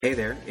Hey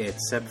there,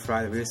 it's Seb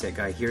Fry, the Real Estate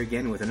Guy, here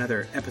again with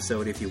another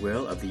episode, if you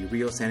will, of the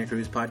Real Santa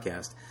Cruz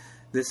podcast.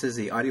 This is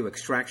the audio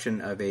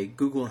extraction of a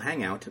Google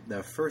Hangout,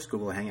 the first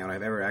Google Hangout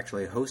I've ever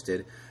actually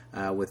hosted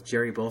with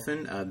Jerry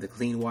Bulfin of the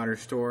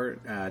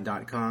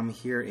cleanwaterstore.com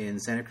here in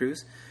Santa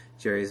Cruz.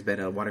 Jerry's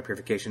been a water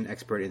purification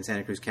expert in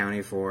Santa Cruz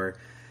County for,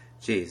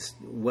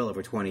 well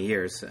over 20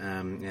 years,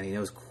 and he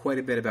knows quite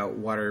a bit about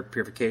water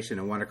purification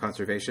and water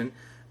conservation.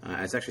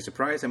 I was actually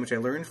surprised how much I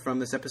learned from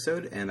this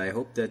episode, and I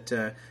hope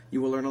that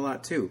you will learn a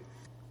lot too.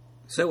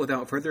 So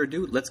without further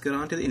ado, let's get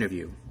on to the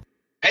interview.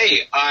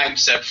 Hey, I'm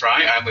Seb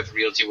Fry. I'm with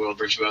Realty World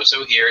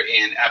Virtuoso here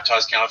in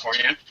Aptos,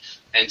 California.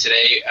 And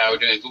today we're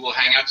doing a Google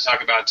Hangout to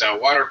talk about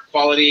water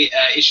quality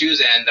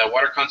issues and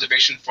water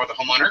conservation for the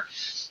homeowner.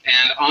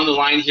 And on the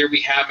line here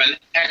we have an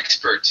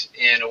expert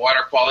in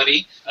water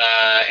quality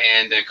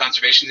and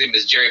conservation. His name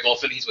is Jerry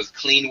Bulfin. He's with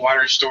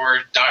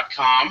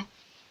cleanwaterstore.com.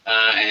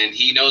 And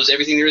he knows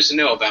everything there is to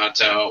know about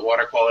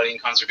water quality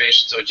and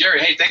conservation. So, Jerry,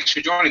 hey, thanks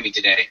for joining me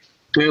today.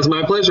 It's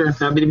my pleasure.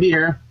 Happy to be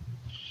here.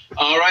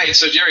 All right.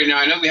 So, Jerry, now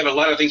I know we have a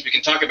lot of things we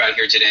can talk about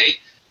here today.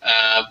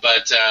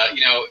 But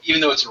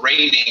even though it's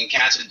raining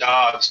cats and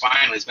dogs,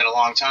 finally, it's been a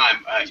long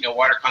time,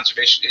 water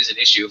conservation is an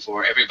issue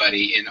for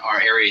everybody in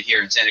our area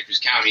here in Santa Cruz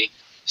County.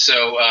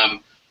 So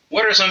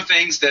what are some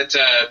things that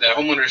the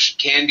homeowners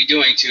can be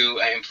doing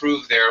to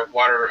improve their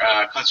water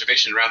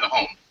conservation around the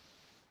home?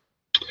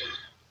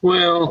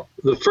 Well,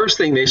 the first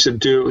thing they should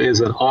do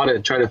is an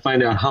audit, try to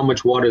find out how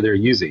much water they're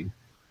using.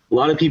 A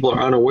lot of people are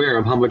unaware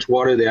of how much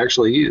water they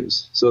actually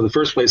use. So the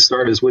first place to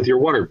start is with your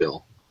water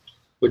bill,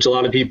 which a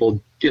lot of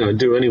people,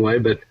 do anyway,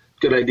 but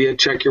good idea,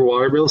 check your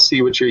water bill,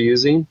 see what you're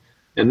using,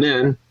 and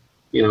then,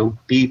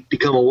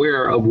 become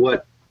aware of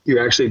what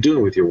you're actually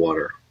doing with your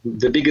water. A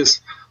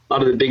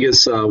lot of the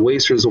biggest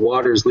wasters of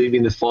water is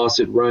leaving the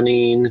faucet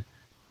running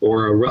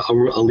or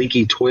a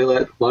leaky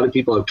toilet. A lot of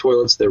people have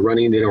toilets that are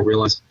running, they don't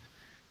realize.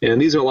 And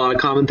these are a lot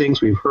of common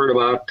things we've heard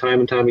about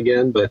time and time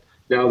again, but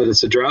now that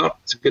it's a drought,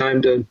 it's a good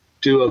time to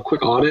do a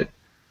quick audit.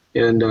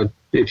 And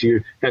if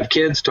you have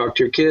kids, talk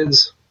to your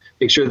kids,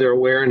 make sure they're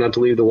aware not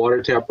to leave the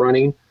water tap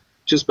running.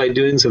 Just by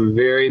doing some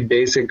very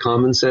basic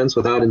common sense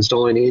without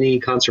installing any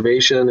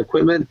conservation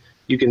equipment,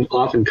 you can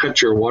often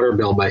cut your water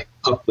bill by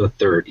up to a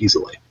third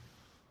easily.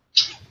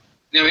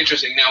 Now,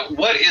 interesting. Now,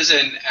 what is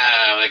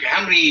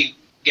how many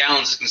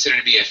gallons is considered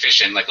to be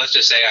efficient? Like, let's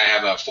just say I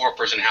have a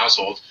 4-person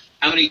household.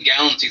 How many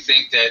gallons do you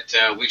think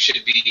that we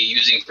should be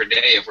using per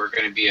day if we're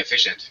going to be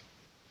efficient?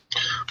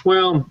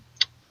 Well,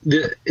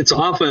 it's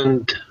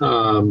often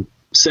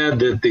said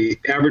that the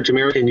average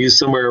American uses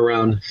somewhere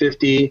around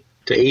 50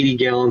 to 80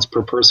 gallons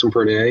per person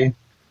per day,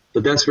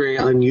 but that's a very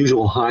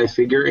unusual high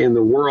figure. In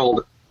the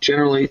world,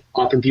 generally,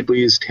 often people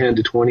use 10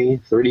 to 20,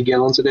 30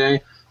 gallons a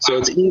day. So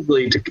Wow.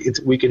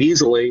 We could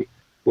easily,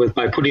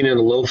 by putting in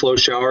a low-flow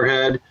shower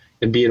head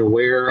and being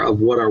aware of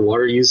what our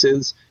water use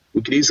is,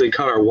 we could easily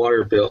cut our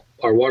water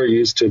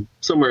use to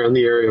somewhere in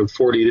the area of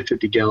 40 to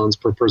 50 gallons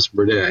per person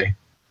per day.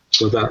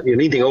 Without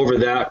anything over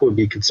that would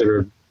be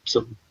considered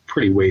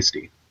pretty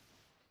wasty.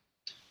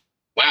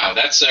 Wow,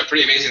 that's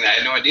pretty amazing. I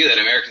had no idea that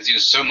Americans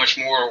use so much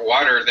more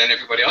water than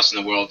everybody else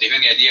in the world. Do you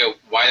have any idea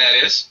why that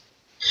is?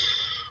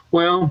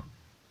 Well,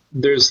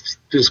 there's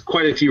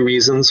quite a few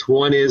reasons.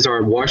 One is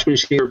our wash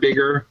machines are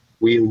bigger.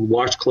 We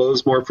wash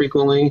clothes more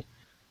frequently,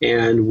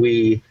 and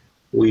we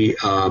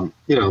of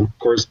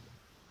course,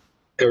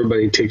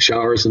 everybody takes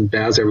showers and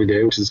baths every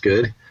day, which is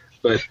good,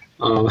 but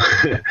I want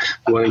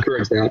to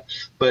encourage that.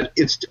 But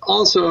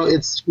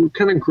we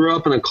kind of grew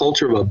up in a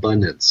culture of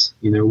abundance.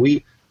 We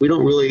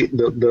don't really,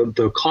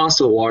 the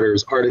cost of water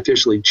is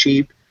artificially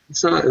cheap.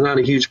 It's not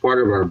a huge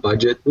part of our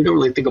budget. We don't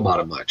really think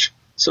about it much.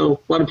 So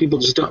a lot of people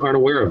just aren't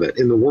aware of it.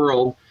 In the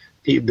world,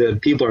 the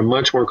people are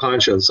much more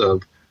conscious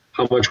of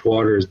how much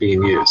water is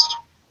being used.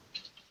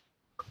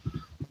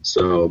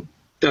 So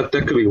that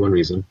could be one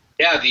reason.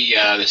 Yeah,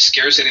 the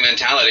scarcity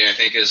mentality, I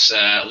think, is,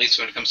 at least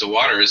when it comes to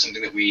water, is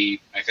something that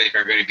I think,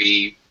 are going to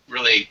be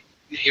really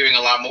hearing a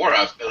lot more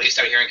of, at least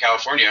out here in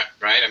California,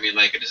 right? I mean,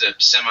 it is a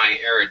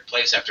semi-arid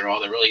place, after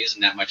all. There really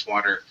isn't that much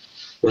water.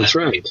 That's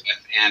right.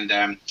 And,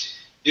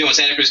 in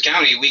Santa Cruz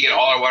County, we get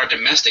all our water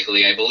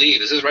domestically, I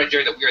believe. Is this right,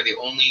 Jerry, that we are the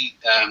only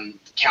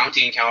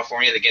county in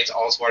California that gets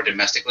all its water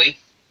domestically?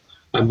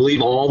 I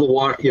believe all the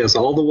water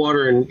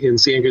in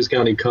Santa Cruz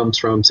County comes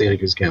from Santa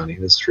Cruz County.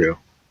 That's true.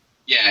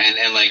 Yeah, and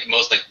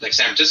most like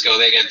San Francisco,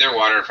 they get their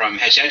water from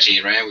Hetch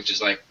Hetchy, right? Which is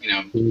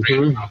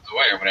 300 miles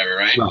away or whatever,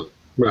 right?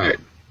 Right.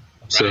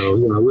 So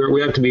we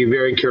have to be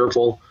very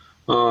careful.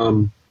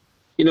 Give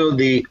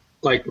you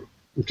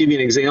an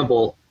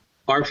example.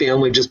 Our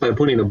family, just by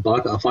putting a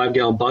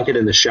 5-gallon bucket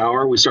in the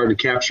shower, we started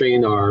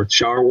capturing our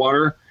shower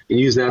water and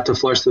use that to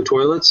flush the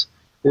toilets.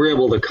 We're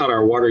able to cut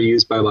our water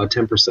use by about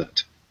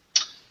 10%.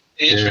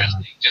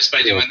 Interesting. Just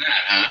by doing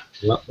that, huh?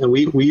 Yeah. And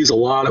we reuse a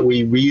lot of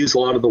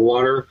the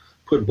water.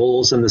 Put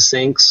bowls in the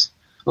sinks.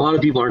 A lot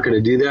of people aren't going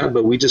to do that,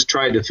 but we just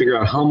tried to figure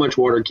out how much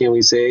water can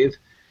we save,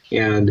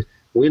 and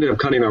we ended up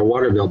cutting our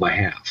water bill by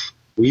half.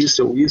 We used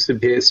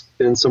to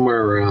spend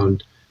somewhere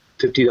around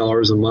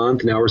 $50 a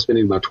month. Now we're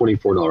spending about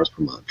 $24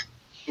 per month.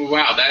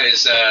 Wow, that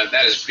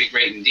is pretty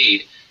great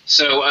indeed.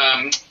 So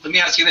let me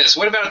ask you this: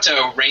 what about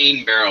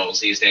rain barrels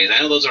these days? I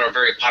know those are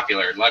very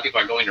popular. A lot of people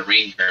are going to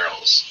rain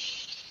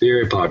barrels.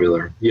 Very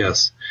popular,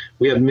 yes.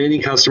 We have many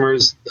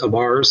customers of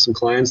ours and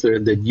clients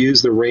that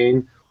use the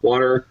rain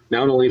water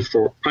not only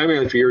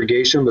primarily for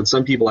irrigation, but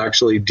some people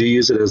actually do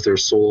use it as their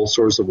sole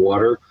source of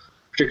water,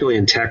 particularly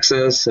in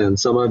Texas and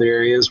some other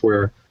areas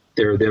where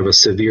they have a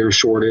severe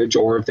shortage,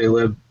 or if they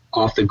live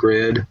off the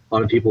grid, a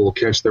lot of people will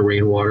catch their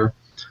rainwater.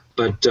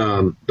 But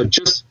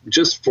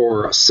just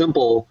for a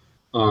simple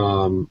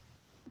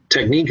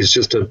technique is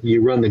just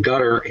you run the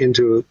gutter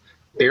into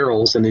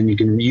barrels, and then you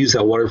can use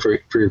that water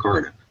for your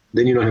garden.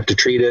 Then you don't have to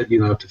treat it, you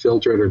don't have to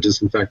filter it or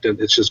disinfect it.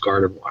 It's just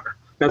garden water.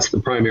 That's the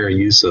primary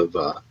use of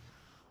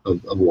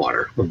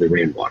water, of the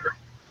rainwater.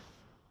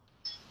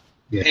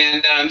 Yeah.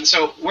 And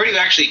so where do you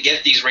actually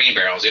get these rain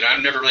barrels?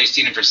 I've never really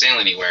seen them for sale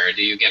anywhere.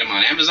 Do you get them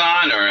on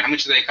Amazon, or how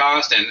much do they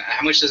cost? And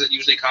how much does it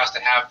usually cost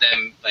to have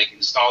them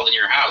installed in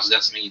your house? Is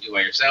that something you do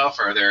by yourself,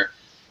 or are there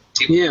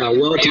people? Yeah,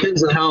 well, it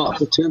depends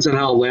on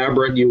how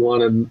elaborate you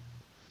want to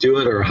do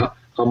it, or how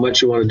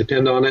much you want to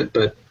depend on it.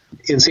 But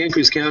in Santa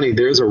Cruz County,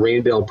 there's a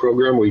rain barrel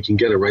program where you can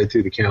get it right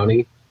through the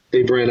county.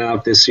 They've ran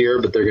out this year,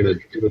 but they're going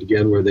to do it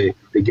again where they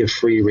give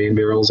free rain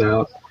barrels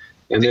out.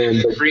 And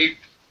then free.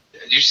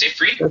 Did you say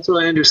free? That's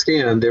what I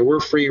understand. There were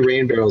free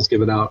rain barrels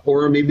given out,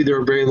 or maybe they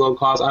were very low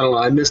cost. I don't know.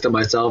 I missed it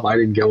myself. I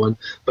didn't get one,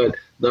 but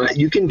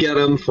you can get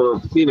them for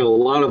a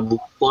lot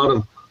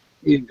of.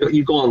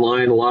 You go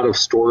online. A lot of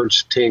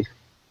storage tank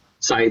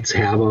sites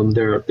have them.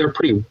 They're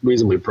pretty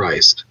reasonably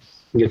priced.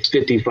 You get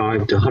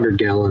 55 to 100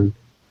 gallon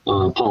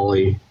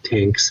poly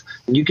tanks.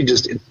 And you can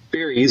just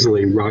very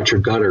easily route your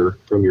gutter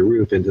from your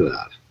roof into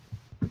that.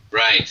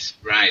 Right.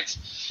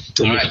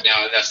 All right,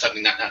 now that's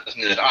something that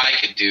I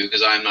could do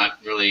because I'm not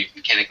really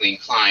mechanically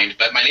inclined.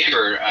 But my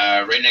neighbor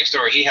right next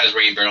door, he has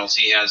rain barrels.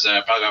 He has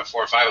probably about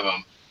 4 or 5 of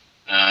them,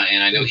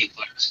 and I know he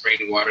collects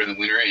rainwater in the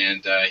winter,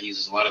 and he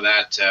uses a lot of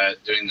that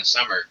during the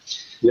summer.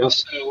 Yep.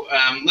 So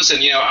listen,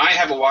 I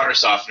have a water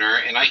softener,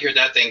 and I hear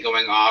that thing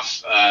going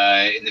off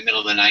in the middle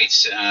of the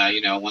night,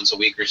 once a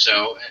week or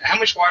so. How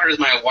much water is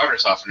my water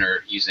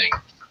softener using?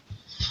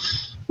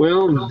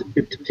 Well,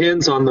 it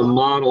depends on the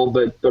model,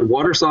 but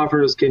water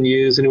softeners can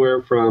use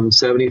anywhere from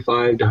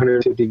 75 to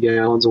 150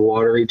 gallons of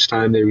water each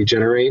time they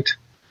regenerate.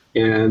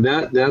 And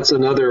that's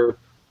another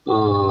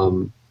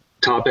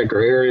topic or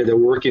area that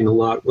we're working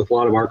with a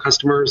lot of our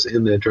customers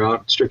in the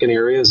drought-stricken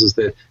areas, is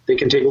that they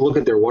can take a look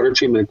at their water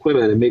treatment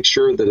equipment and make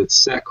sure that it's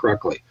set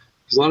correctly.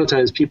 Because a lot of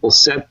times people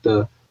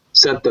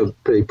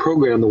they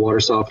program the water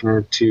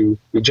softener to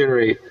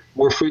regenerate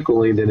more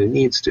frequently than it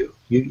needs to.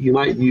 You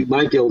might be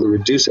able to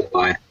reduce it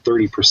by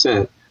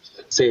 30%,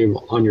 save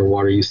on your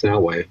water use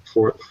that way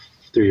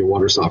through your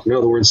water softener. In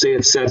other words, say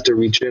it's set to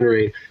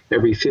regenerate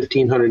every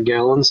 1,500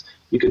 gallons,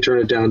 you could turn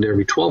it down to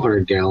every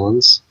 1,200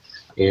 gallons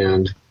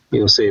and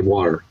save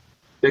water.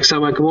 Next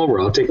time I come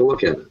over, I'll take a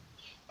look at it.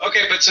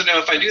 Okay, but so now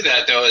if I do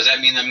that, though, does that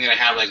mean I'm going to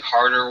have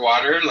harder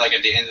water at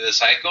the end of the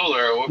cycle,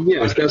 or what?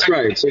 Yes, that's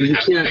right. So you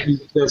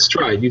can't. That's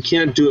right. You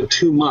can't do it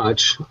too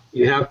much.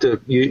 You have to.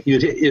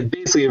 It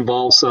basically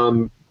involves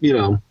some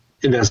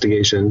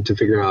investigation to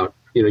figure out.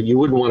 You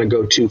wouldn't want to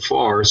go too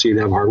far, so you'd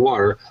have hard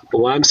water. But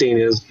what I'm saying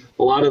is,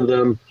 a lot of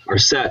them are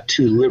set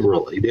too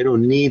liberally. They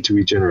don't need to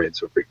regenerate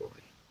so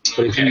frequently.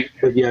 But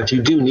if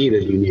you do need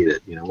it, you need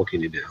it. What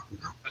can you do?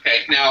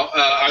 Okay. Now,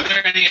 are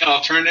there any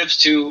alternatives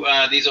to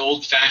these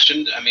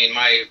old-fashioned? I mean,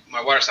 my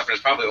water softener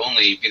is probably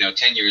only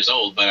 10 years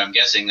old, but I'm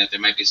guessing that there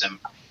might be some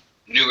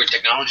newer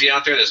technology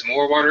out there that's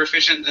more water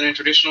efficient than a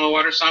traditional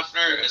water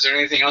softener. Is there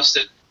anything else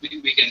that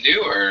we can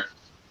do, or?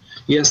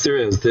 Yes, there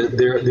is.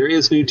 There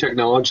is new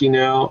technology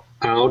now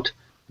out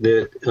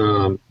that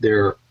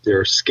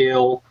they're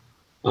scale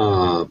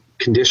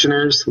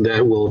conditioners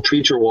that will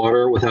treat your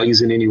water without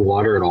using any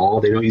water at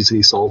all. They don't use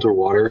any salt or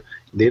water.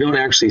 They don't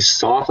actually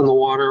soften the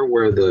water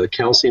where the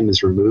calcium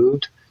is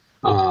removed,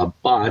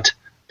 but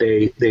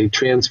they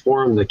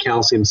transform the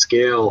calcium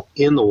scale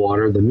in the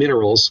water, the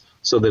minerals,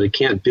 so that it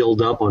can't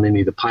build up on any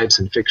of the pipes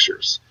and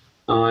fixtures.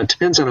 It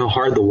depends on how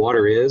hard the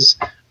water is,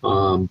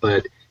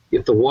 but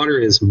if the water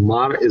is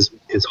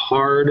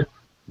hard,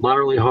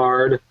 moderately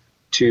hard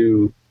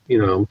to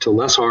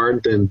less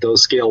hard, then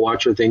those scale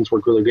watcher things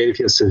work really great. If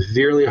you have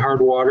severely hard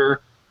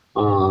water,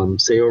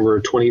 say over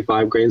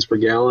 25 grains per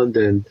gallon,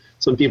 then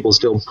some people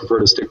still prefer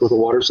to stick with a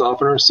water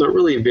softener. So it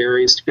really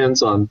varies,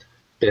 depends on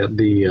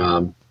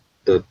the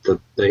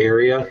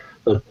area.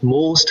 But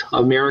most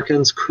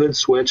Americans could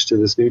switch to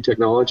this new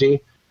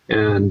technology,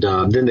 and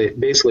then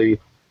you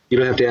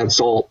don't have to add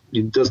salt.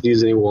 It doesn't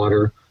use any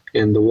water,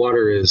 and the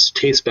water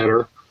tastes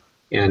better.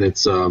 And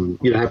it's you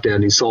don't have to add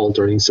any salt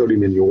or any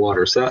sodium in your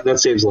water, so that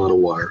saves a lot of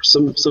water.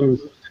 A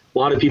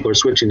lot of people are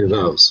switching to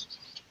those.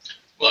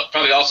 Well, it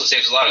probably also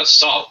saves a lot of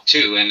salt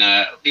too, and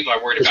people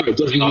are worried about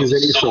dumping all the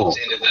salt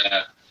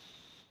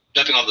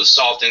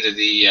into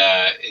the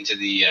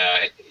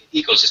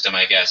ecosystem.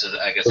 I guess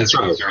that's a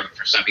concern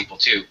for some people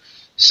too.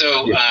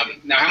 So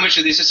now, how much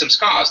do these systems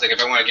cost?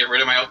 If I want to get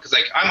rid of my own, because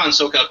I'm on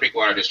SoCal Creek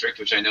Water District,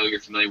 which I know you're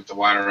familiar with the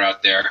water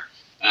out there.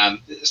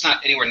 it's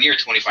not anywhere near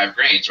 25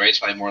 grains, right? It's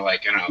probably more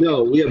like, I don't know.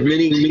 No, we have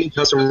many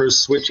customers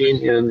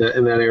switching in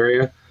that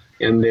area,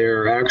 and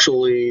they're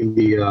actually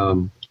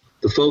the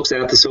folks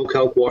at the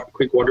SoCal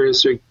Creek Water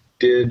District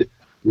did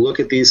look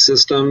at these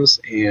systems,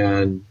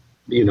 and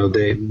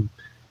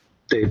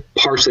they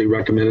partially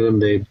recommended them.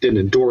 They didn't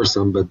endorse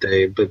them, but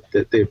they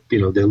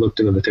looked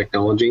into the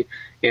technology,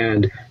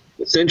 and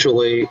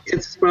essentially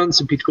it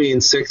runs between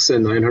 $600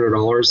 and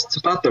 $900. It's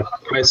about the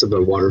price of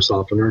a water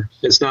softener.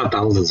 It's not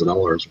thousands of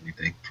dollars or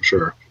anything, for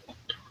sure.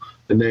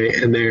 And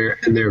they're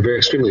very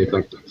extremely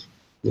effective.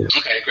 Yeah.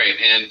 Okay, great.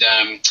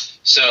 And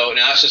so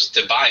now that's just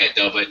to buy it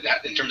though.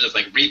 But in terms of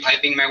like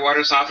repiping my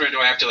water softener, do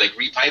I have to like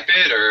repipe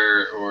it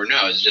or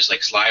no? Is it just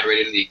like slide right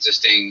into the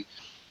existing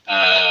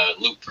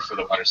loop for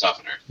the water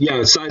softener?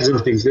 Yeah, it slides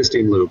into the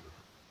existing loop,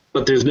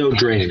 but there's no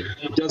drain.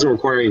 It doesn't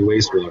require any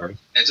wastewater.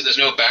 And so there's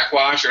no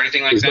backwash or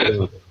anything like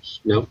that?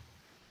 No.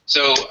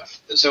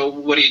 So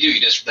what do?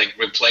 You just like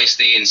replace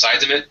the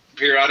insides of it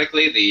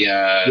periodically?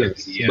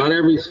 Yes. About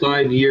every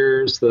 5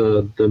 years,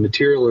 the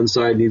material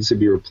inside needs to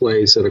be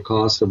replaced at a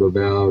cost of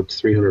about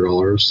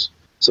 $300.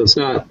 So it's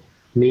not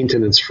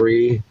maintenance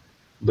free,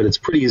 but it's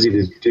pretty easy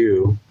to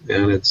do,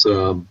 and it's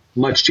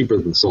much cheaper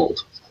than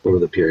salt over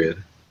the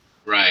period.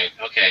 Right.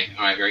 Okay.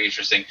 All right. Very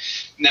interesting.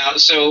 Now,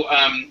 so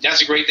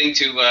that's a great thing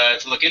to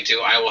look into.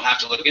 I will have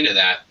to look into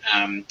that.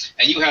 And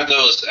you have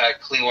those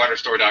at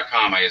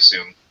cleanwaterstore.com, I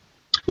assume.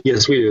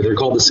 Yes, we do. They're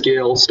called the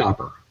Scale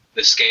Stopper.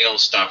 The Scale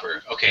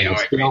Stopper. Okay. All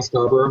right. Scale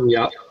Stopper.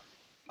 Yeah.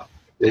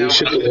 They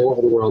ship it all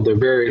over the world.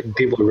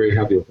 People are very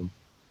happy with them.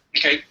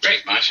 Okay,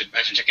 great. I should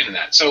check into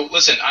that. So,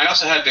 listen, I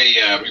also have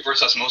a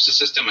reverse osmosis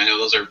system. I know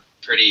those are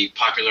pretty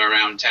popular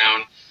around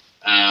town.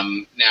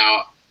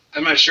 Now,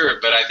 I'm not sure,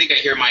 but I think I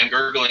hear mine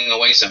gurgling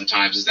away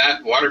sometimes. Is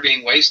that water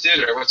being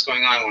wasted, or what's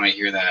going on when I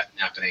hear that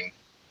happening?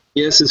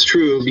 Yes, it's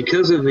true.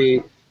 Because of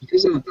a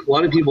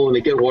lot of people, when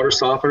they get water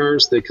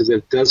softeners, because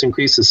it does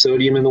increase the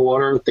sodium in the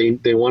water,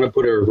 they want to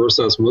put a reverse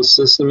osmosis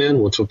system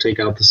in, which will take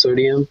out the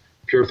sodium,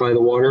 purify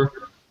the water.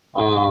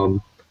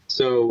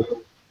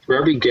 So for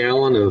every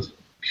gallon of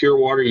pure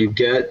water you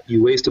get,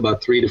 you waste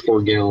about 3 to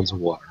 4 gallons of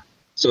water.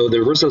 So the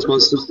reverse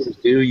osmosis systems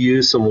do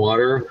use some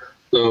water.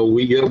 So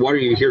water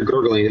you hear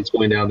gurgling, it's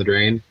going down the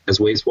drain as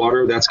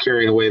wastewater. That's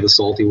carrying away the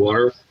salty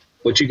water.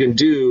 What you can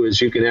do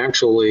is you can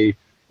actually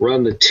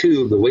run the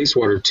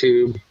wastewater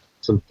tube,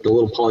 the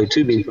little poly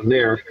tubing from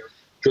there,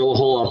 drill a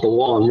hole out the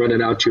wall and run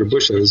it out to your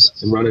bushes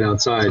and run it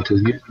outside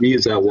to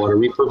use that water,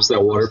 repurpose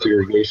that water for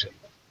irrigation.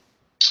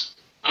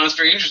 Oh, that's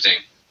very interesting.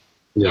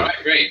 Yeah. All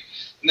right, great.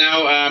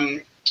 Now,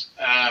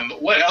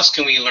 what else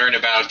can we learn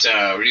about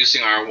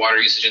reducing our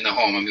water usage in the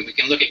home? I mean, we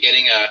can look at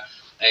getting a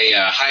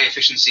high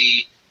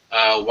efficiency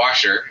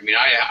washer. I mean,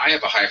 I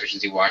have a high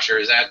efficiency washer.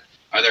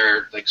 Are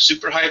there like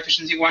super high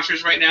efficiency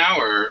washers right now,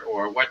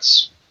 or what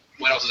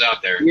else is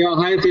out there? Yeah,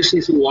 high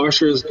efficiency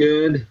washer is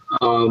good.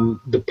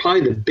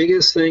 Probably the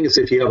biggest thing is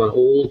if you have an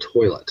old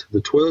toilet.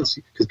 The toilets,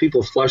 because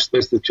people flush,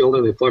 especially the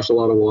children, they flush a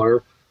lot of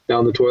water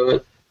down the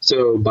toilet.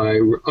 So by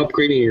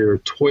upgrading your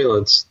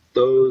toilets,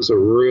 those are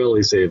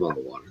really save a lot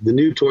of water. The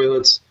new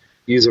toilets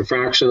use a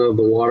fraction of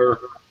the water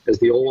as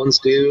the old ones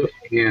do,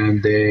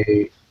 and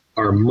they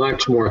are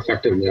much more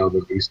effective now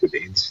than they used to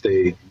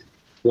be.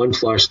 One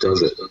flush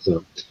does it.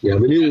 So, yeah,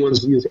 the new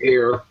ones use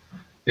air,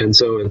 and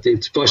so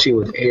it's flushing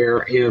with air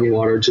and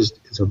water.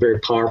 It's a very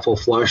powerful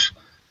flush,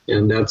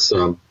 and that's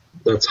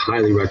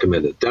highly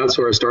recommended. That's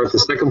where I start. The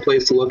second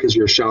place to look is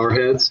your shower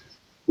heads,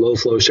 low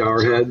flow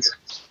shower heads.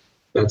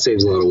 That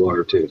saves a lot of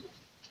water too.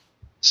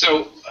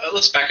 So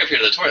let's back up here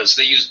to the toilets.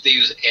 They use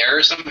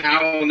air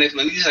somehow. And these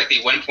are like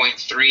the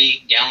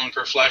 1.3 gallon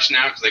per flush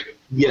now, because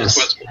yes,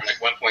 toilets were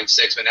like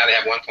 1.6, but now they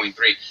have 1.3.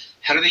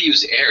 How do they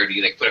use air? Do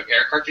you like put an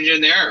air cartridge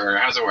in there, or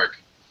how does it work?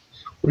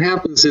 What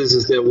happens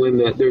is that when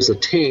there's a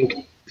tank,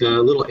 a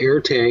little air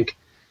tank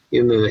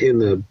in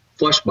the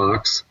flush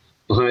box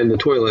behind the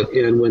toilet,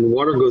 and when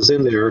water goes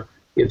in there,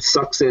 it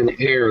sucks in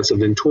air. It's a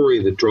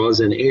venturi that draws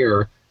in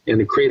air,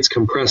 and it creates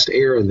compressed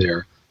air in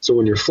there. So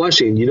when you're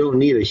flushing, you don't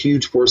need a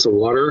huge force of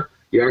water.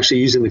 You're actually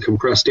using the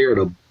compressed air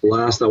to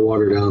blast that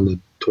water down the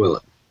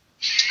toilet.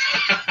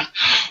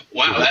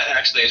 Wow, that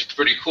actually is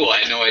pretty cool. I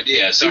had no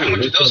idea. So how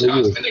much do those cost?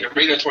 I mean, like a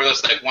regular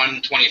toilet's like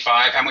 $125.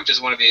 How much is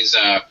one of these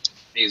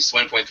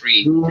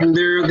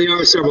 1.3? They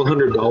are several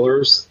 $100,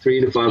 $300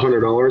 to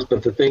 $500.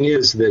 But the thing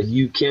is that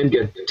you can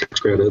get tax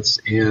credits,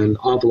 and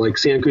off like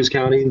Santa Cruz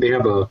County, they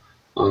have a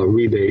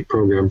rebate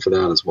program for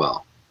that as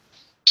well.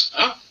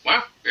 Oh,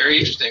 wow. Very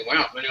interesting.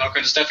 Wow, learning all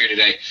kinds of stuff here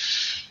today.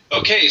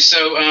 Okay,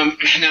 so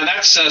now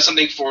that's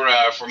something for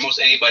most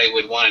anybody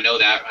would want to know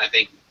that. I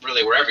think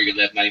really wherever you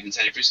live, not even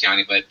Santa Cruz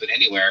County, but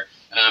anywhere.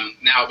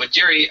 But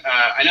Jerry,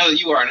 I know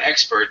that you are an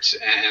expert,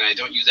 and I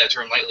don't use that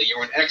term lightly.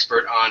 You're an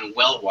expert on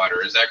well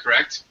water. Is that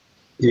correct?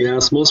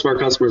 Yes, most of our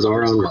customers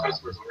are on well.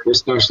 We're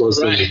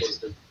specialists. Right.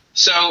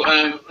 So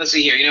let's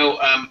see here.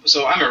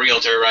 So I'm a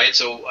realtor, right?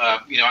 So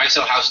I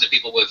sell houses to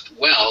people with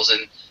wells,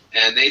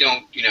 and they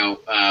don't,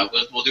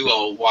 we'll do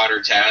a water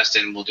test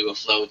and we'll do a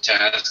flow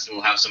test and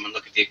we'll have someone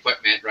look at the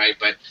equipment, right?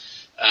 But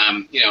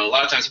A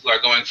lot of times people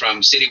are going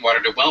from city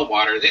water to well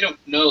water. They don't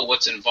know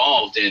what's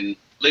involved in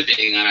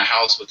living on a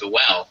house with a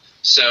well.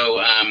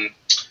 So,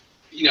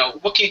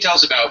 what can you tell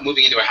us about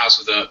moving into a house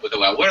with a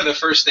well? What are the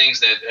first things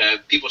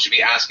that people should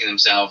be asking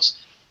themselves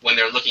when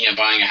they're looking at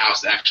buying a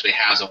house that actually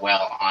has a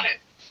well on it?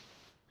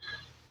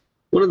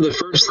 One of the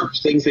first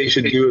things they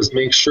should do is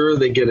make sure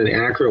they get an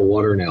accurate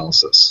water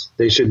analysis.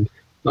 They should,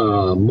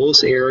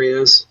 most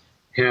areas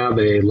have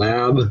a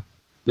lab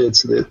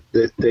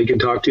that they can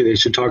talk to. They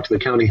should talk to the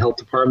county health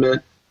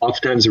department.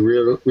 Oftentimes a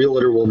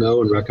realtor will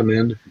know and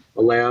recommend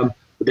a lab,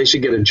 but they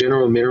should get a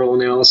general mineral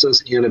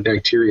analysis and a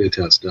bacteria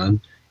test done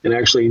and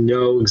actually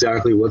know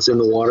exactly what's in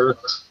the water.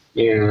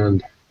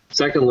 And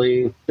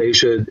secondly, they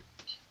should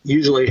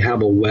usually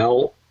have a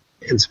well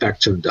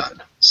inspection done.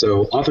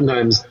 So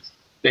oftentimes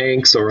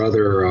banks or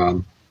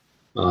other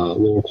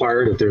will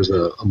require it if there's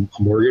a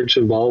mortgage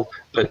involved,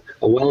 but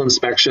a well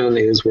inspection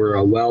is where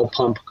a well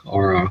pump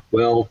or a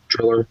well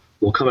driller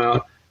will come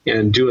out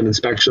and do an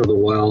inspection of the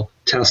well,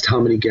 test how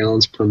many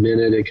gallons per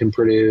minute it can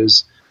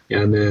produce,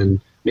 and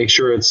then make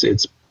sure it's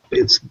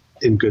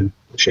in good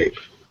shape.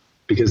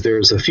 Because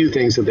there's a few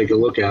things that they can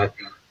look at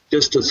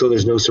so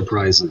there's no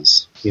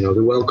surprises. The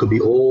well could be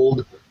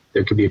old,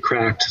 there could be a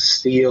cracked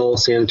seal,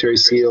 sanitary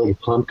seal, the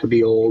pump could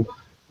be old,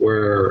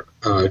 where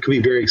it could be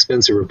very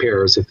expensive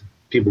repairs if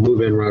people move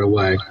in right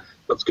away.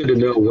 But it's good to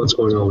know what's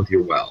going on with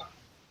your well.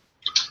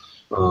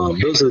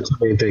 Those are the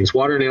two main things: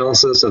 water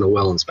analysis and a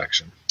well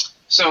inspection.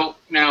 So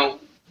now,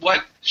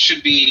 what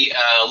should be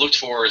looked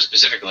for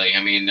specifically?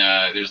 I mean,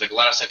 there's a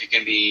lot of stuff you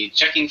can be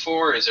checking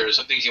for. Is there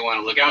some things you want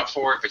to look out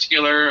for in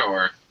particular,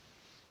 or?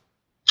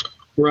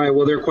 Right.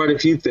 Well, there are quite a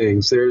few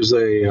things. There's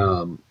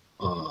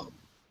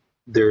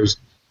there's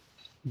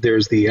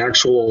the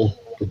actual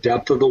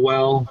depth of the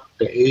well,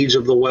 the age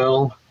of the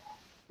well,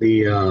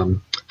 the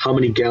how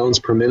many gallons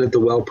per minute the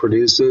well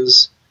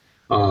produces,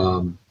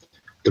 the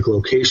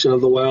location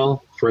of the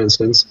well. For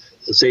instance,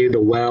 say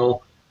the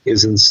well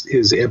is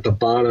at the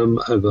bottom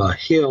of a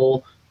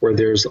hill where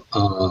there's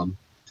a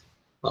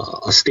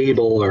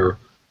stable or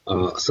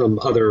some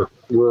other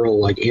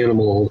rural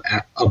animal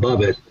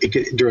above it.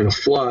 During a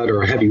flood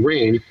or a heavy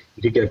rain,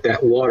 you could get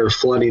that water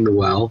flooding the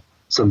well,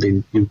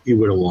 something you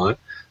wouldn't want.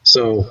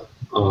 So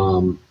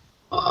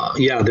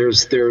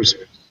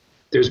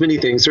there's many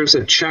things. There's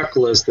a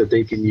checklist that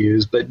they can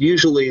use, but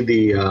usually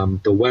the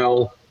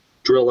well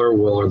driller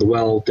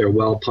their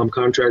well pump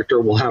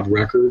contractor will have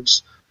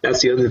records.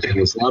 That's the other thing,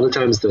 is a lot of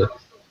times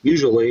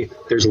usually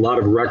there's a lot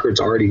of records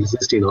already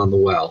existing on the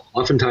well.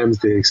 Oftentimes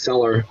the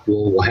seller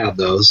will have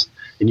those,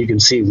 and you can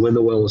see when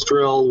the well was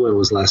drilled, when it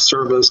was last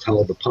serviced, how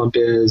old the pump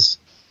is,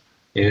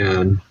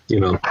 and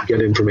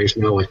get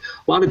information that way.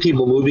 A lot of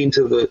people moving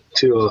to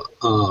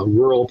a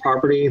rural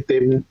property,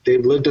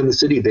 they've lived in the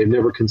city, they've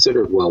never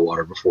considered well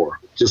water before.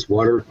 Just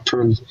water,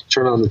 turn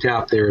on the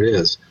tap, there it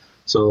is.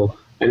 So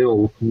I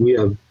know we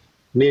have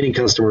many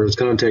customers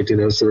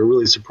contacting us that are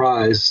really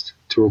surprised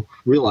to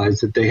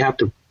realize that they have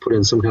to put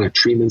in some kind of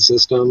treatment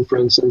system. For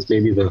instance,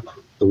 maybe the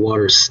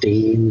water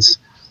stains,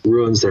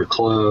 ruins their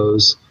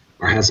clothes,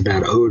 or has a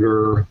bad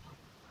odor,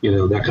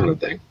 that kind of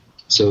thing.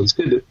 So it's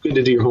good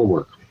to do your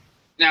homework.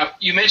 Now,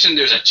 you mentioned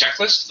there's a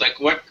checklist.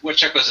 What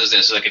checklist is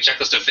this? A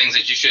checklist of things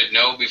that you should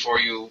know before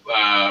you,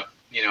 or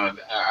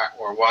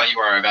while you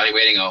are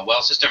evaluating a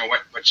well system, or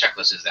what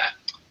checklist is that?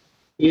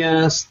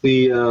 Yes,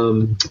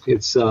 we're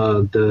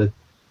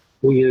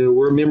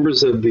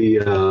members of the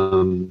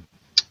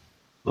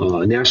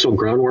National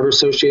Groundwater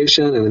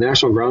Association, and the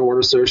National Groundwater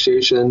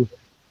Association,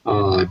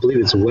 I believe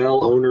it's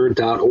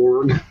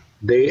wellowner.org.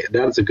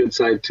 That's a good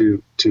site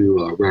to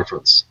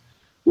reference.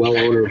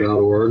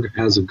 Wellowner.org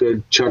has a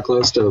good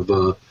checklist of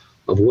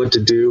what to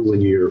do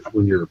when you're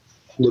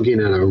looking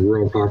at a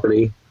rural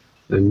property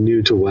and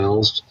new to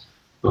wells.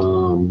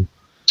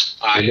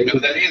 I didn't know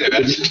that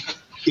either.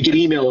 You can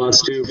email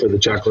us too for the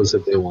checklist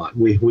if they want.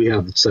 We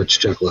have such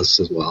checklists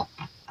as well.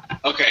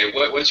 Okay,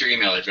 what's your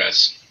email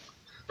address?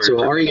 So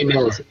our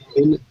email is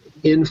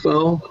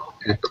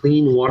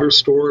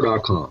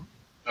info@cleanwaterstore.com.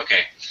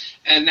 Okay.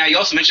 And now you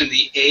also mentioned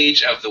the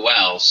age of the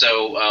well.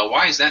 So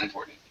why is that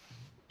important?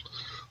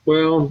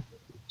 Well,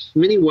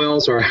 many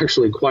wells are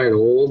actually quite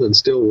old and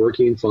still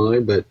working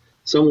fine, but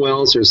some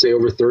wells are, say,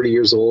 over 30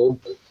 years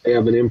old. They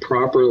have an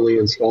improperly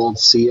installed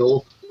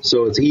seal,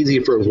 so it's easy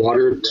for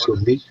water to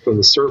leak from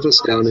the surface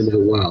down into the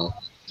well.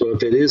 So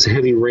if it is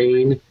heavy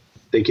rain,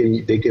 they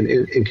can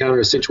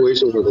encounter a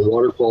situation where the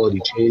water quality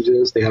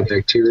changes. They have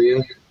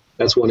bacteria.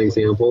 That's one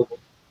example.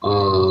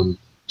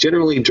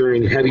 Generally,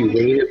 during heavy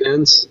rain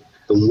events,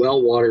 the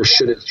well water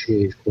shouldn't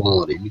change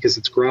quality because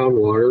it's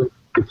groundwater.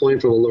 You're pulling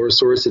from a lower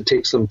source. It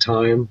takes some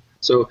time.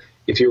 So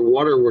if your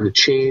water were to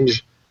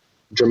change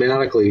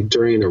dramatically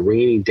during a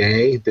rainy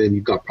day, then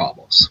you've got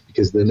problems,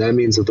 because then that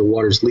means that the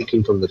water's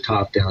leaking from the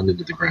top down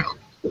into the ground.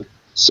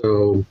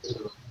 So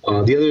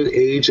the other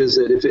age is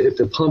that if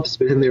the pump's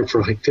been in there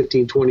for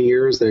 15, 20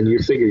 years, then you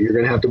figure you're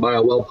going to have to buy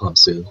a well pump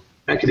soon.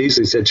 That could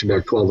easily set you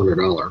back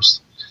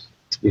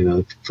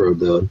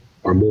 $1,200,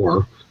 or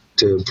more,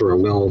 for a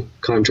well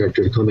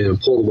contractor to come in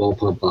and pull the well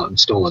pump out and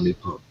install a new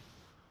pump.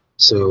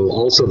 So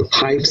also the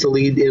pipes that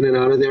lead in and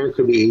out of there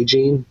could be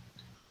aging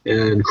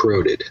and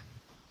corroded.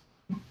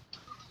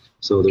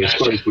 So there's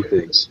quite a few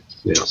things.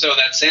 Yeah. So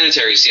that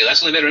sanitary seal,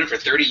 that's only been running for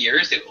 30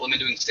 years? They've only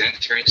been doing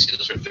sanitary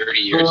seals for 30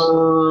 years?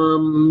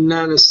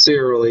 Not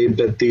necessarily,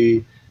 but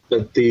a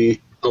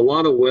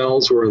lot of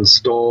wells were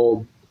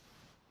installed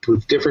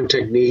with different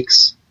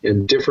techniques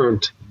and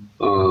different,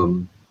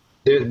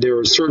 there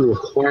were certain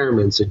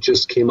requirements that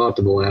just came up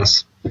in the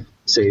last,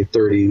 say,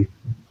 30,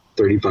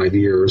 35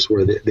 years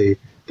where they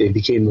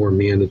became more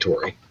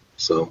mandatory.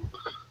 So,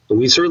 but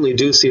we certainly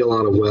do see a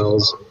lot of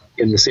wells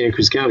in the Santa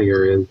Cruz County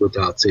area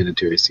without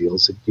sanitary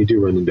seals. You do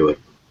run into it.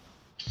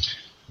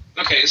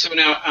 Okay, so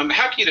now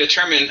how can you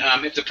determine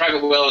if the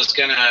private well is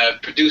going to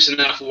produce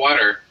enough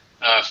water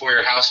for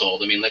your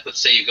household? I mean, like, let's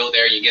say you go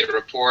there and you get a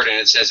report and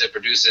it says it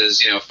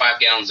produces, 5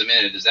 gallons a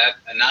minute. Is that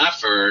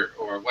enough, or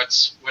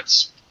what's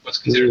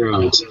considered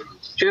enough?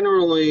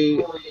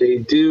 Generally, they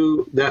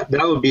do that.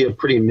 That would be a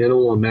pretty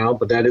minimal amount,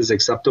 but that is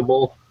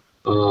acceptable.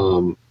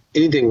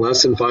 Anything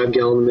less than 5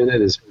 gallons a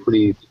minute is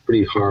pretty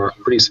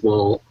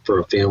small for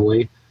a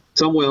family.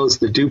 Some wells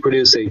that do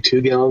produce, say,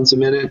 2 gallons a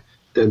minute,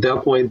 then at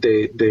that point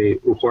they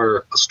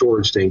require a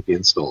storage tank be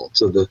installed.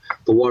 So the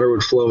water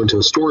would flow into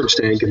a storage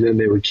tank, and then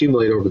they would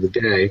accumulate over the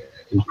day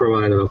and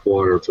provide enough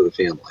water for the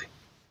family.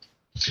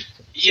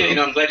 Yeah,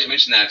 I'm glad you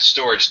mentioned that,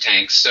 storage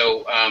tanks.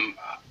 So,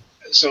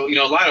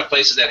 a lot of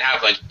places that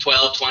have like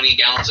 12, 20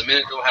 gallons a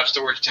minute will have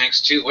storage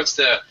tanks too.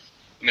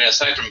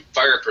 Aside from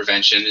fire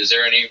prevention, is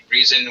there any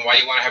reason why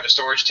you want to have a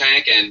storage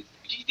tank? And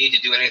do you need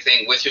to do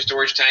anything with your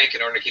storage tank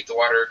in order to keep the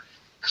water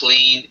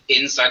clean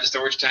inside the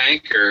storage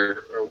tank,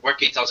 or what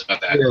can you tell us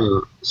about that? Yeah,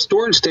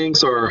 storage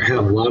tanks have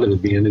a lot of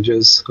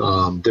advantages.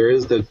 There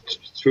is the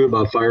true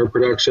about fire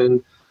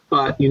protection,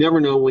 but you never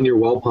know when your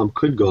well pump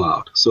could go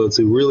out. So it's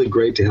really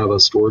great to have a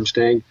storage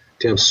tank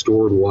to have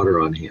stored water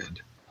on hand.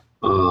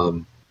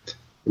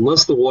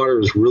 Unless the water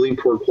is really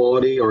poor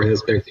quality or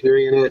has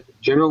bacteria in it,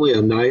 generally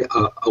a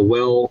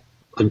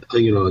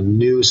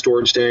new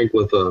storage tank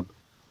with a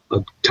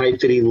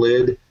tight fitting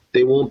lid,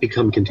 they won't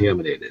become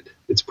contaminated.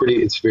 It's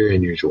very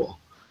unusual.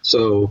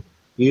 So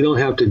you don't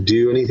have to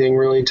do anything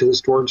really to the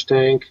storage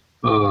tank.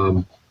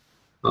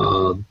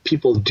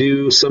 People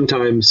do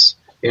sometimes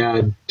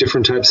add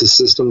different types of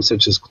systems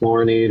such as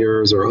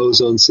chlorinators or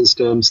ozone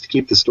systems to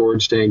keep the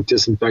storage tank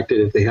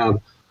disinfected if they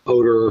have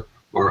odor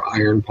or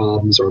iron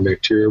problems or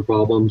bacteria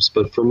problems.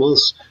 But for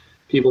most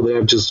people that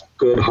have just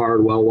good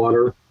hard well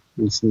water,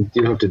 you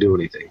don't have to do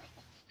anything.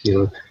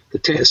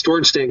 The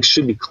storage tanks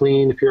should be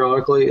cleaned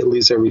periodically, at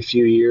least every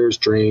few years,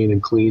 drained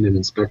and cleaned and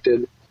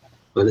inspected.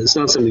 But it's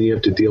not something you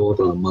have to deal with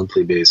on a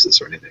monthly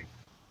basis or anything.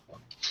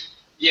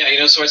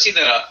 Yeah, so I see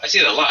that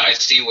a lot. I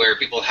see where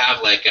people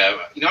have I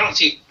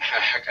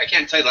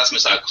can't tell you the last time I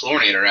saw a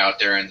chlorinator out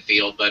there in the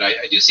field, but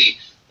I do see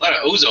a lot of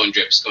ozone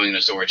drips going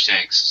into storage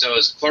tanks. So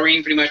is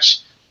chlorine pretty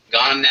much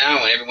gone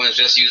now and everyone's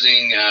just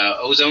using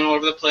ozone all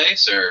over the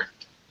place, or?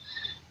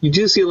 You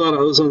do see a lot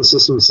of ozone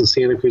systems in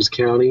Santa Cruz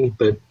County,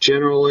 but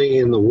generally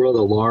in the world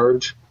at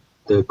large,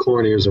 the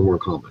chlorinators are more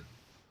common.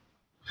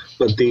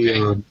 But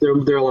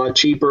they're a lot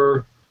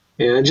cheaper,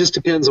 and it just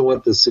depends on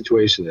what the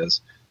situation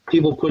is.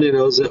 People put in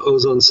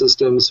ozone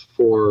systems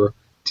for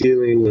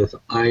dealing with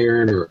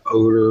iron or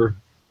odor,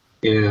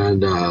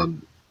 and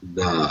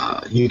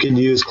you can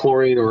use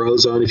chlorine or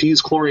ozone. If you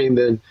use chlorine,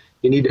 then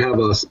you need to have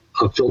a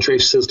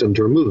filtration system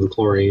to remove the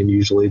chlorine.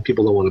 Usually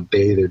people don't want to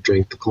bathe or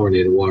drink the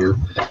chlorinated water.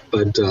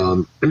 But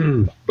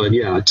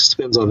yeah, it just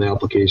depends on the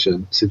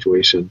application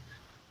situation.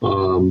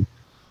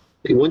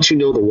 Once you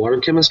know the water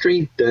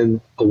chemistry,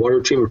 then a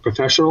water treatment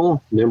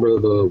professional, member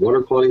of the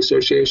Water Quality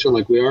Association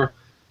like we are,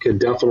 could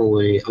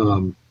definitely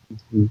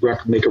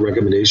make a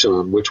recommendation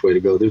on which way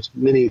to go. There's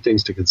many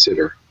things to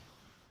consider,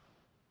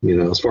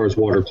 as far as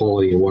water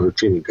quality and water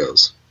treatment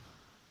goes.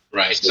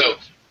 Right. So,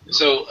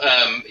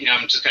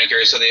 I'm just kind of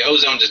curious. So the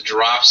ozone just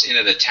drops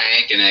into the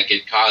tank, and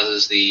it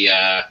causes the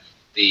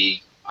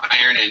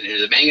iron and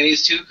the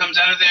manganese too comes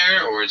out of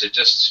there, or is it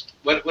just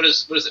what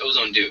does the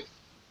ozone do?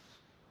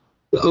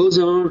 The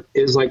ozone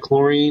is like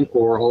chlorine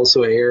or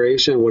also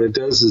aeration. What it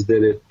does is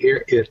that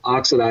it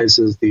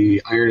oxidizes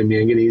the iron and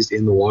manganese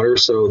in the water.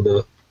 So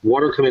the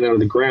water coming out of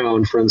the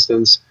ground, for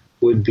instance,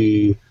 would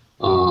be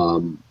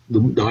the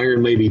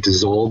iron may be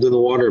dissolved in the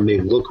water. It may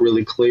look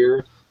really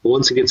clear, but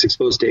once it gets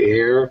exposed to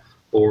air,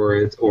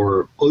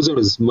 or ozone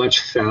is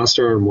much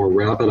faster and more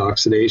rapid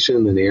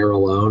oxidation than air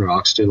alone or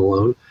oxygen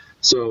alone.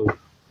 So,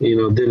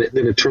 then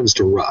it turns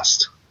to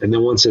rust. And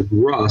then once it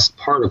rusts,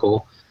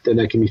 particle, then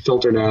that can be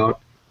filtered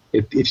out.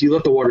 If you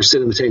let the water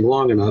sit in the tank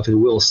long enough, it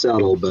will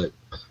settle, but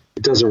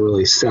it doesn't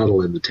really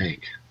settle in the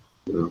tank.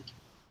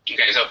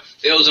 Okay, so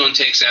the ozone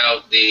takes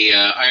out the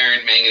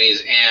iron,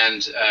 manganese,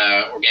 and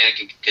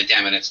organic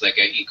contaminants like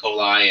E.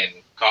 coli and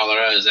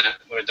cholera. Is that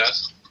what it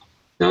does?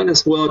 Not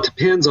as well. It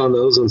depends on the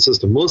ozone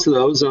system. Most of the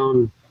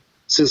ozone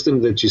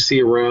systems that you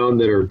see around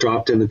that are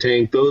dropped in the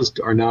tank, those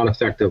are not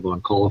effective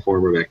on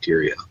coliform or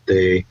bacteria.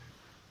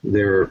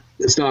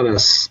 it's not a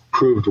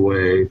proved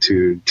way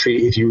to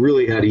treat. If you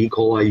really had E.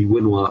 coli, you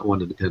wouldn't want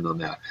to depend on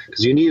that,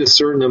 because you need a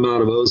certain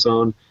amount of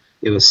ozone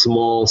in a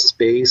small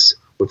space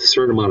with a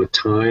certain amount of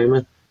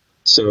time.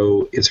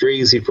 So it's very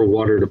easy for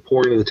water to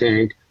pour into the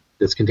tank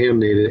that's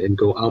contaminated and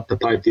go out the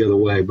pipe the other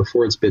way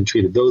before it's been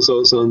treated. Those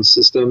ozone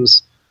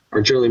systems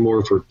are generally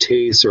more for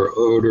taste or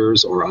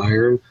odors or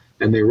iron,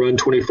 and they run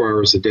 24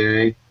 hours a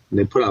day, and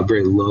they put out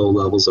very low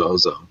levels of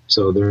ozone.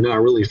 So they're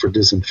not really for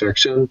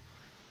disinfection.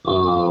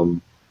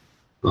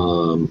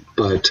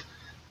 But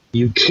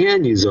you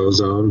can use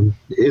ozone.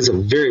 It is a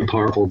very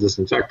powerful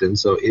disinfectant,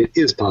 so it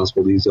is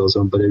possible to use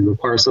ozone, but it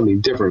requires something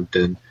different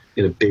than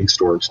in a big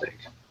storage tank.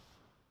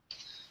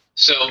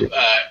 So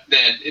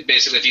then,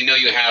 basically, if you know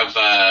you have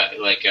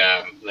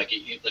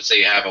let's say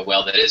you have a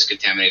well that is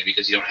contaminated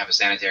because you don't have a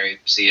sanitary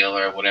seal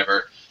or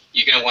whatever,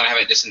 you're going to want to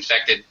have it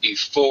disinfected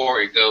before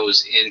it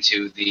goes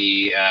into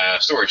the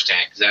storage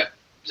tank. Is that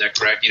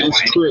correct?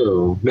 That's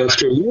true. That's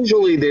true.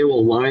 Usually, they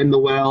will line the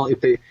well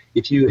if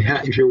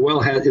your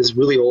well is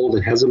really old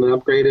and hasn't been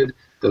upgraded.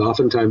 Then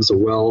oftentimes the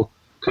well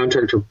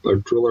contractor or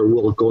driller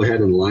will go ahead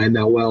and line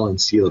that well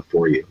and seal it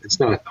for you. It's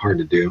not hard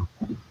to do.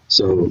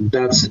 So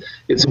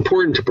it's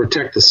important to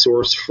protect the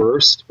source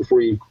first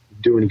before you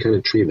do any kind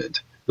of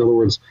treatment. In other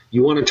words,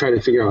 you want to try to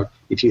figure out,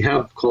 if you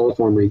have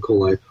coliform or E.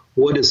 coli,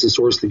 what is the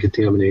source of the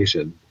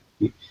contamination?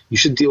 You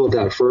should deal with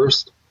that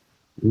first,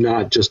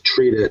 not just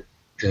treat it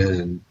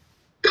and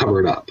cover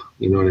it up.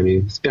 You know what I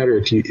mean? It's better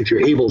if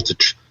you're able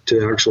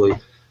to actually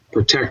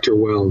protect your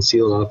well and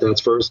seal it off.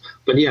 That's first.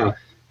 But yeah,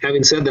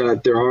 having said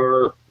that, there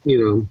are,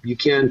 you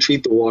can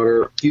treat the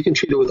water. You can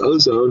treat it with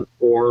ozone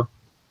or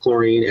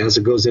chlorine as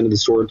it goes into the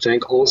storage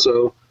tank.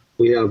 Also,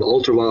 we have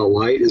ultraviolet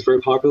light is very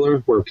popular,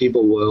 where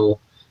people will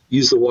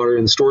use the water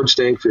in the storage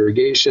tank for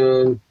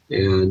irrigation,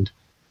 and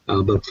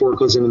but before it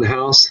goes into the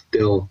house,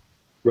 they'll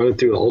run it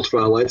through an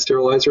ultraviolet light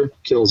sterilizer,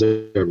 kills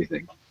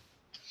everything.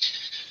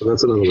 So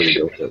that's another way to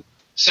deal with it.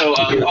 So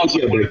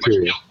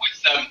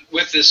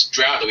with this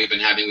drought that we've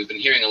been having, we've been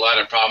hearing a lot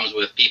of problems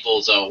with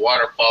people's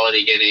water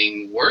quality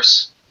getting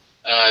worse.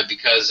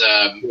 Because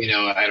I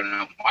don't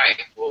know why.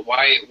 Well,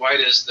 why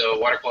does the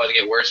water quality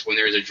get worse when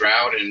there's a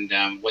drought, and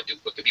what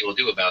can people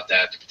do about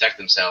that to protect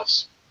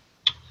themselves?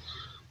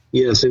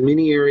 Yes, in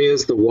many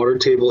areas the water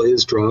table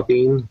is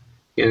dropping,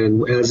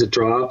 and as it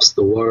drops,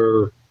 the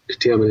water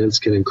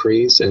contaminants can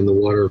increase, and the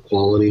water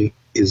quality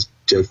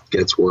just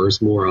gets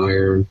worse. More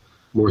iron,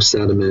 more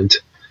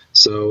sediment.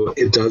 So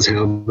it does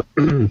have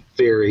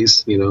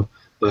varies,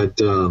 but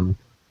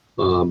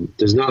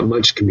there's not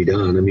much can be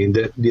done. I mean,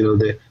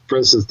 for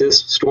instance, this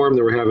storm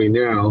that we're having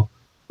now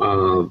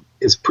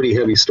is a pretty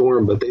heavy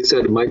storm, but they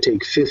said it might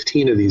take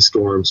 15 of these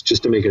storms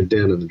just to make a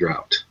dent in the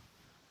drought.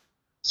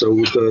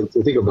 So to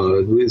think about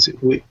it,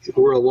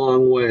 we're a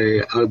long way.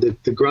 The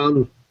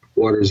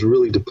groundwater is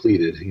really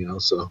depleted,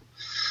 so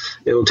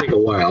it'll take a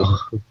while.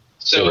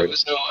 So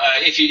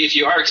if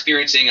you are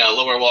experiencing a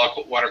lower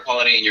water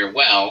quality in your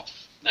well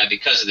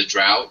because of the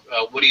drought,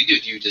 what do? Do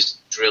you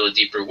just drill a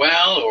deeper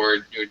well, or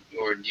do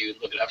you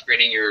look at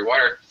upgrading your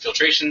water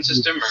filtration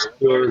system,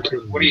 or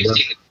what are you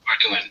seeing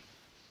doing?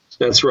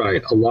 That's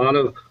right. A lot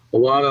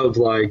of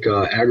like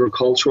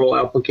agricultural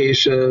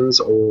applications,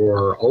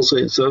 or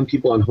also some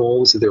people on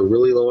homes, if they're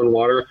really low in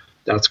water,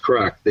 that's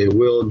correct. They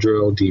will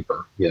drill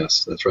deeper.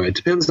 Yes, that's right. It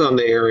depends on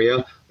the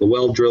area. The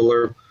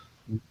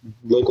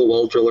local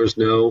well drillers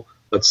know,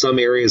 but some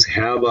areas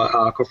have an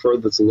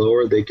aquifer that's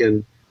lower they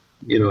can,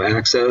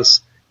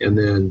 access, and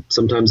then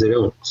sometimes they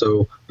don't.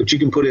 So, but you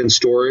can put in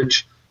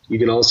storage. You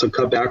can also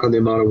cut back on the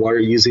amount of water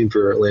you're using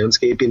for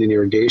landscaping and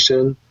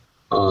irrigation.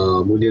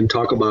 We didn't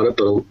talk about it,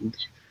 but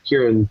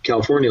here in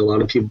California, a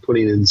lot of people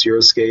putting in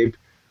xeriscape,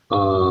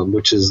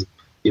 which is,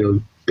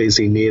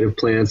 basically native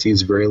plants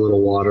use very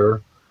little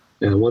water.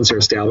 And once they're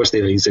established,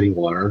 they don't use any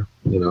water,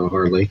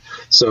 hardly.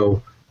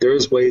 So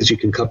there's ways you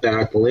can cut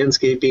back the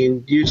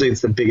landscaping. Usually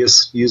it's the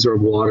biggest user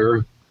of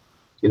water,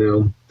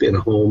 in a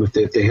home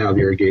if they have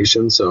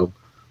irrigation. So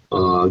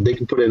they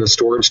can put in a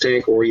storage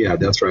tank, or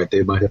that's right,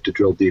 they might have to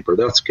drill deeper.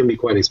 That can be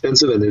quite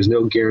expensive, and there's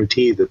no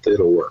guarantee that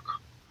it'll work.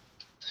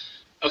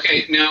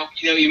 Okay, now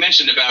you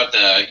mentioned about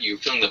you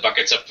filling the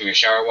buckets up from your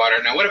shower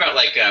water. Now, what about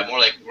more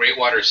like gray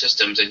water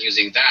systems and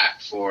using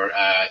that for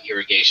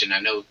irrigation?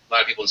 I know a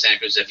lot of people in Santa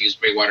Cruz have used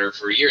gray water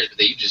for years, but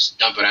they just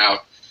dump it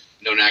out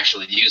and don't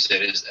actually use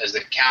it. As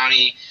the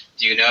county,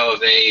 do you know if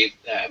they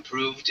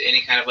approved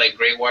any kind of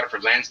gray water for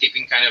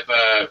landscaping kind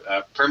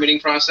of permitting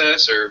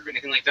process or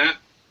anything like that?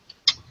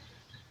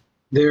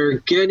 They're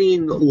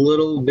getting a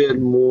little bit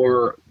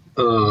more.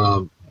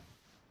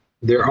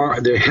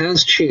 There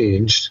has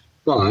changed,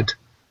 but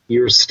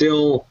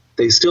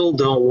they still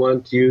don't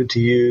want you to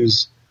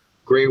use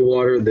gray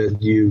water that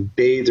you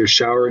bathed or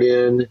showered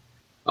in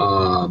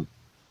to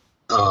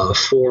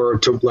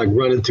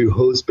run it through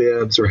hose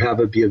bibs or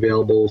have it be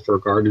available for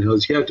garden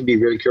hose. You have to be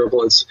very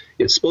careful. It's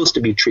supposed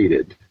to be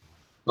treated.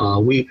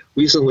 We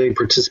recently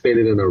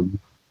participated in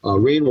a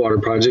rainwater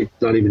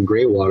project, not even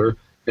gray water,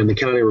 and the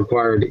county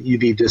required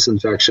UV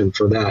disinfection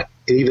for that,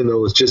 even though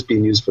it was just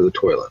being used for the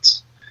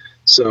toilets.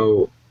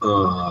 So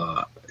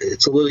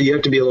it's a little. You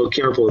have to be a little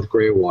careful with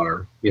gray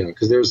water,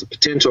 because there's a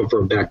potential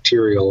for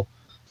bacterial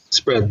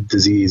spread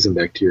disease and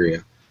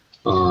bacteria.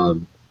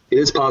 It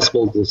is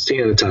possible to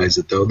sanitize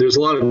it, though. There's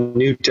a lot of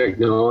new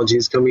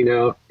technologies coming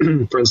out.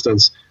 For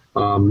instance,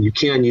 you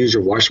can use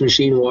your washing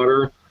machine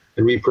water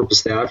and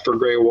repurpose that for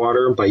gray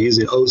water by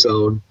using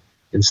ozone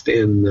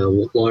in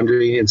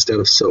laundry instead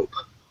of soap.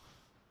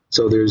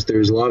 So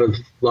there's a lot of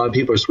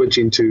people are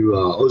switching to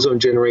ozone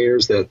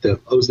generators that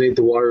ozonate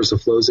the water as it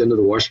flows into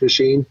the washing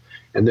machine,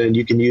 and then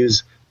you can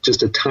use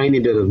just a tiny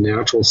bit of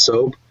natural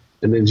soap,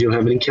 and then you don't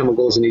have any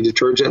chemicals in any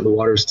detergent, and the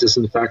water is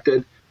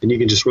disinfected, and you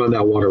can just run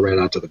that water right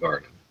out to the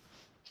garden.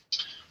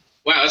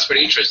 Wow, that's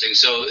pretty interesting.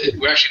 So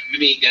we're actually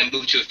maybe going to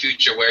move to a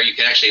future where you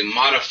can actually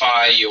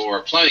modify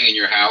your plumbing in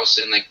your house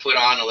and like put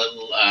on a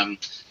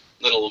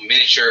little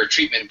miniature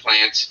treatment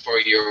plant for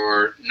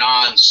your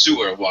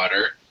non-sewer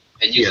water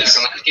and use that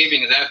for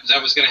landscaping. Is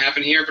that what's going to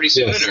happen here pretty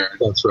soon? Yes, or?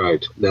 That's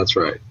right.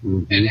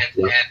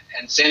 Mm-hmm.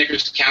 And Santa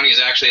Cruz County is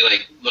actually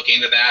like looking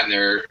into that, and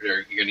they're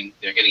getting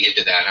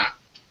into that, huh?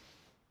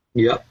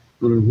 Yep.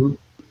 Mm-hmm.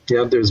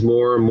 Yep. There's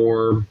more and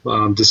more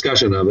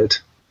discussion of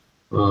it.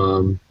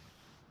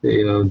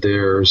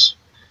 There's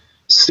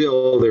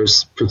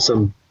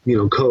some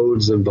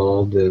codes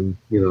involved, and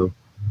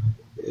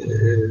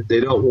they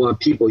don't want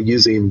people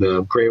using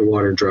the gray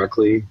water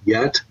directly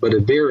yet, but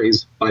it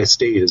varies by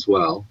state as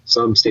well.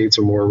 Some states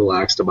are more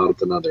relaxed about it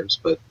than others,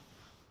 but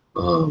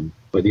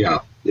yeah,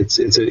 it's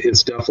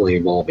definitely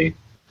evolving.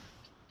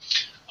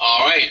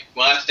 All right.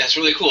 Well, that's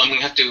really cool. I'm going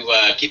to have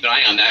to keep an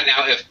eye on that.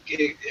 Now,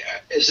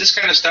 is this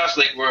kind of stuff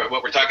like what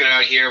we're talking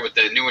about here with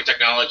the newer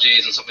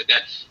technologies and stuff like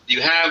that, do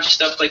you have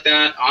stuff like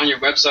that on your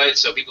website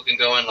so people can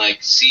go and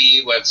like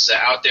see what's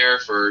out there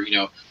for,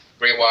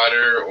 gray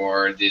water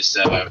or this,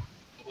 what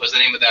was the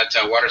name of that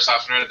water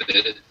softener?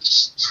 The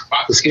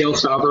scale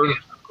stopper.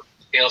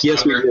 Yes,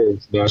 we do,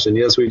 Sebastian.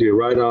 Yes, we do.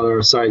 Right on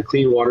our site,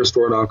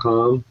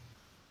 cleanwaterstore.com.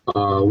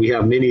 We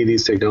have many of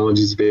these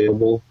technologies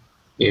available,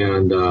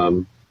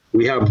 and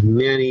we have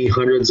many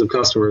hundreds of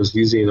customers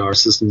using our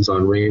systems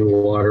on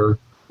rainwater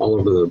all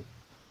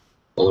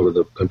over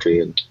the country.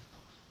 And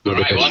all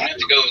right. Well, I'm going to have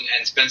to go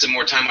and spend some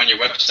more time on your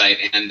website.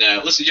 And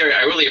listen, Jerry,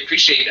 I really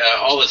appreciate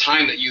all the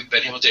time that you've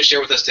been able to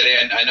share with us today.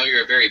 And I know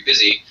you're very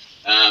busy,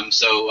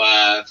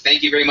 so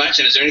thank you very much.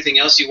 And is there anything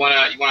else you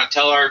want to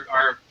tell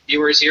our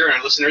viewers here and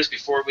our listeners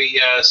before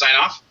we sign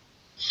off?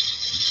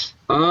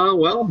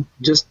 Well,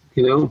 just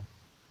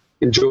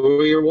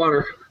enjoy your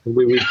water.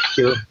 We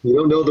you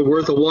don't know the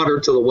worth of water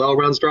till the well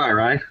runs dry,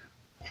 right?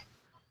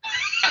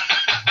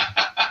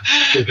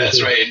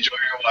 That's right. Enjoy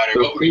your water.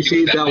 So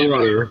appreciate that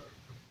water.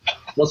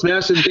 Well,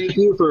 Sebastian, thank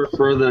you for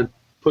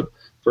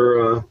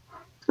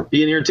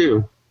being here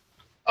too.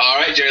 All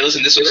right, Jerry.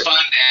 Listen, this was fun,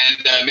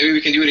 and maybe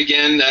we can do it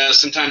again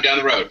sometime down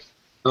the road.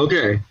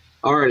 Okay.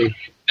 All righty.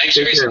 Thanks,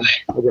 Jerry.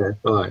 Okay.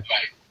 Bye.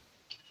 Bye.